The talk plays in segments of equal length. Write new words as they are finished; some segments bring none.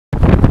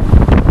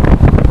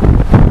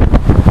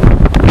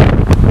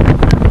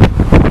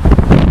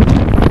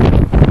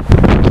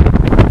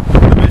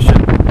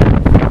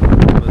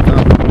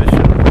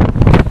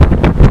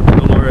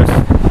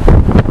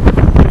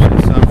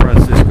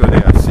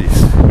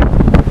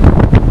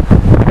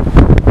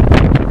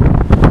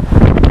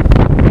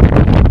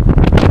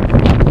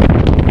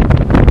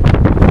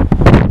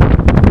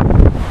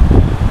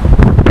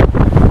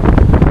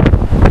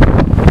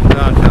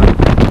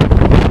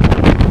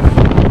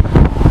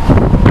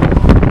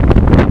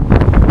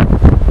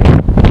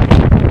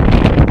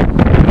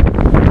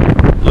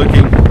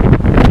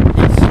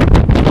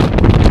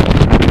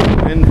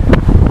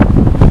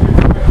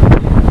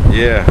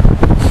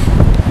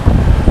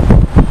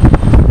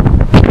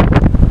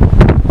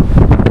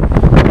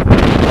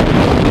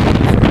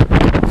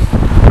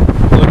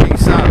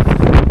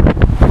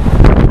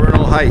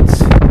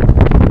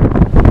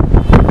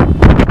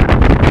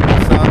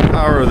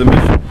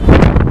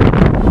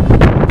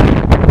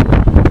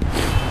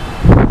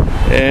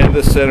And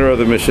the center of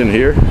the mission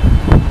here.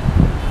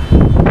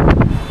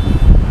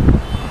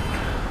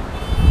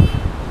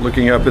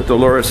 Looking up at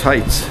Dolores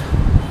Heights.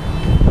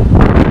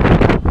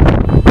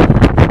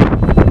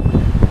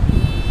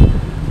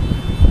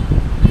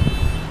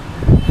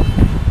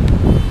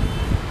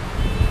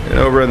 And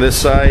over on this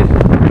side,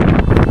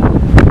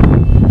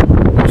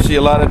 you see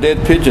a lot of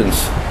dead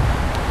pigeons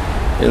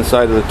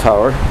inside of the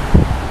tower.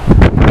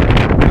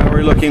 Now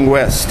we're looking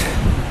west,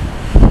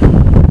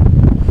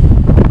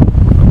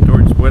 up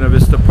towards Buena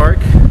Vista Park.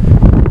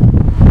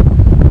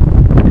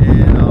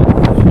 And I'll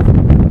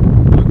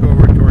look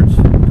over towards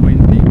Twin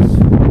Peaks.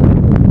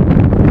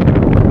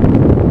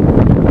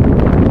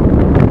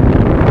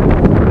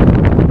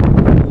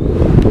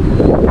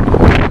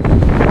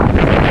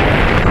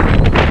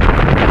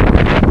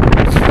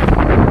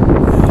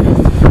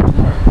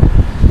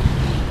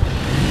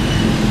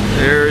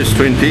 There is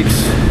Twin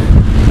Peaks.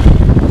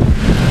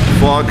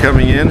 Fog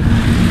coming in.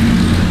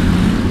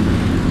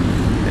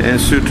 And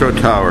Sutro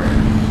Tower.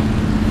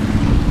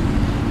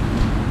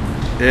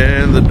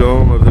 And the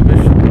dome of the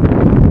mission.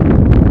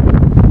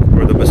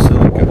 Or the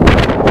basilica. The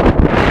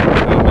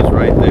dome is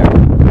right there.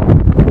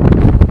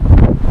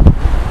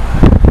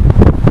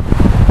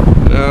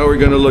 Now we're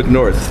going to look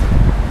north.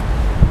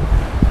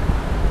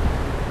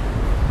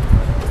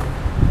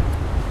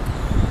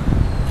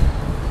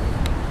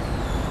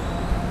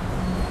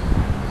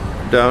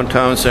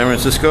 Downtown San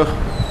Francisco.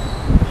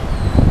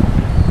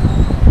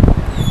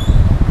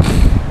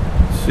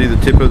 See the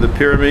tip of the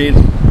pyramid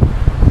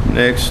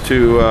next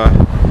to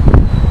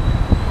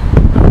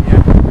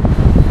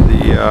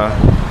the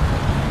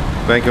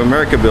Bank of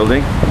America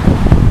building.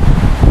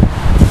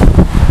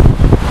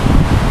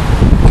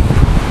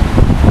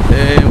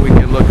 And we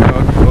can look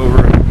out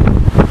over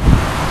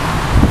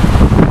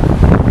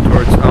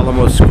towards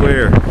Alamo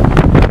Square.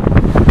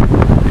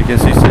 You can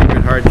see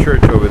Sacred Heart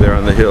Church over there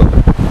on the hill.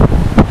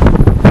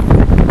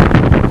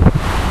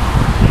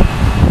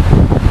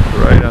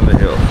 Right on the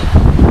hill.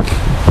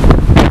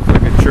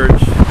 Like a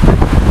church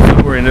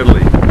somewhere in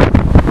Italy.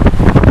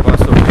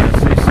 Passo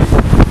Assisi.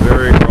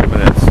 Very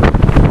Romanesque.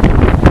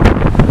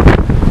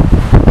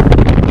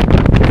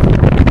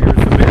 Here's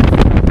the Mint.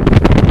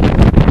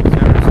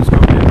 San Francisco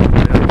Mint.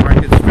 And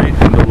Market Street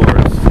and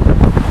Dolores.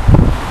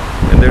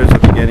 And there's the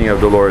beginning of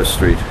Dolores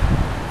Street.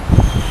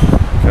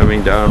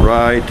 Coming down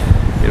right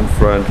in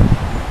front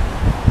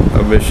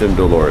of Mission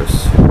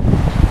Dolores.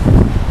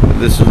 And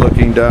this is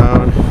looking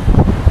down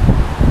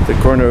the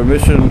corner of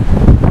Mission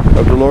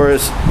of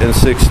Dolores and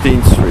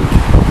 16th Street.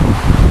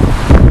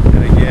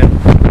 And again,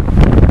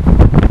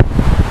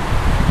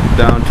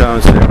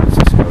 downtown San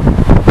Francisco.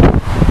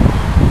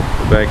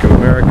 The Bank of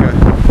America.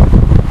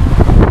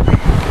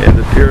 And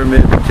the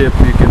pyramid tip,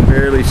 you can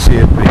barely see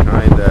it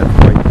behind that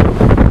white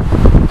building.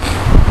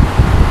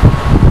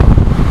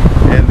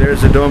 And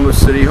there's the dome of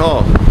City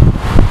Hall. You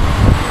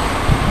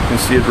can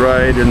see it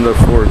right in the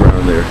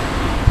foreground there.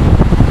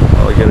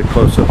 I'll get a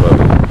close-up of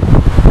it.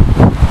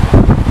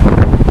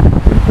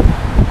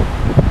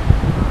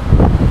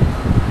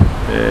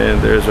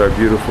 And there's our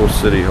beautiful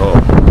City Hall.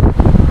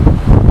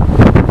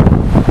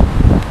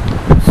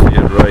 See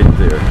it right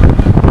there.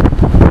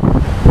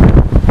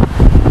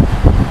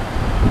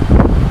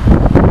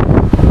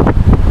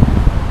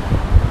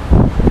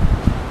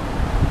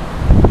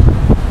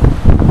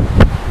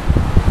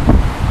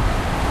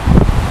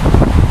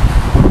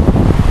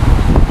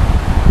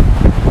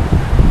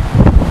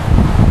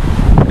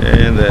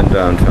 And then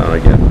downtown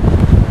again.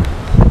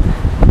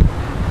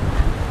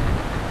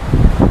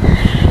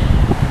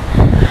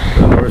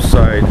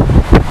 Side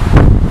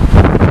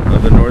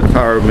of the North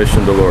Tower of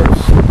Mission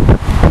Dolores.